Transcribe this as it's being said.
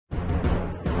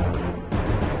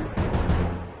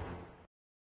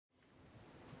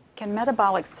Can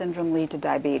metabolic syndrome lead to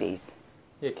diabetes?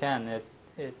 It can.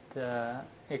 It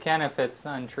can if it's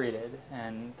untreated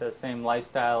and the same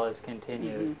lifestyle is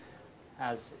continued.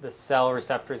 As the cell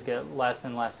receptors get less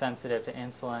and less sensitive to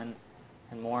insulin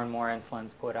and more insulin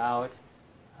is put out,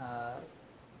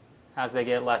 as they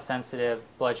get less sensitive,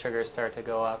 blood sugars start to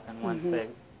go up, and once they've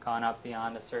gone up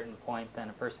beyond a certain point, then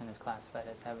a person is classified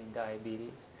as having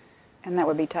diabetes. And that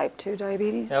would be type 2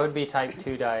 diabetes? That would be type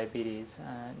 2 diabetes.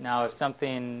 Now, if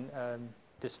something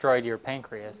destroyed your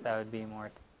pancreas, that would be more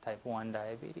type 1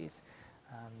 diabetes.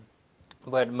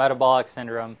 But metabolic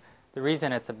syndrome, the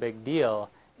reason it's a big deal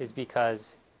is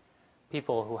because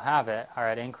people who have it are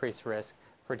at increased risk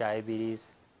for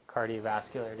diabetes,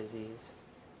 cardiovascular disease,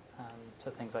 so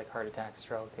things like heart attack,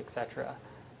 stroke, etc.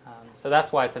 So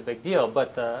that's why it's a big deal.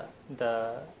 But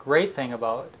the great thing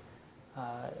about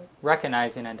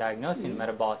recognizing and diagnosing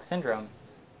metabolic syndrome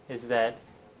is that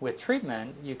with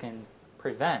treatment you can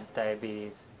prevent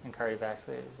diabetes and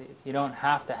cardiovascular disease. You don't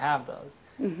have to have those.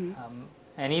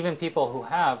 And even people who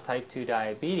have type 2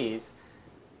 diabetes,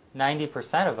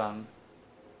 90% of them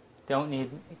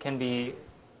can be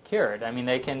cured. I mean,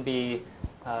 they can be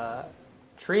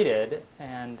treated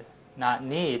and not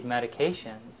need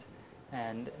medications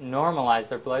and normalize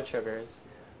their blood sugars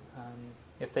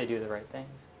if they do the right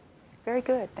things. Very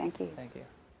good. Thank you. Thank you.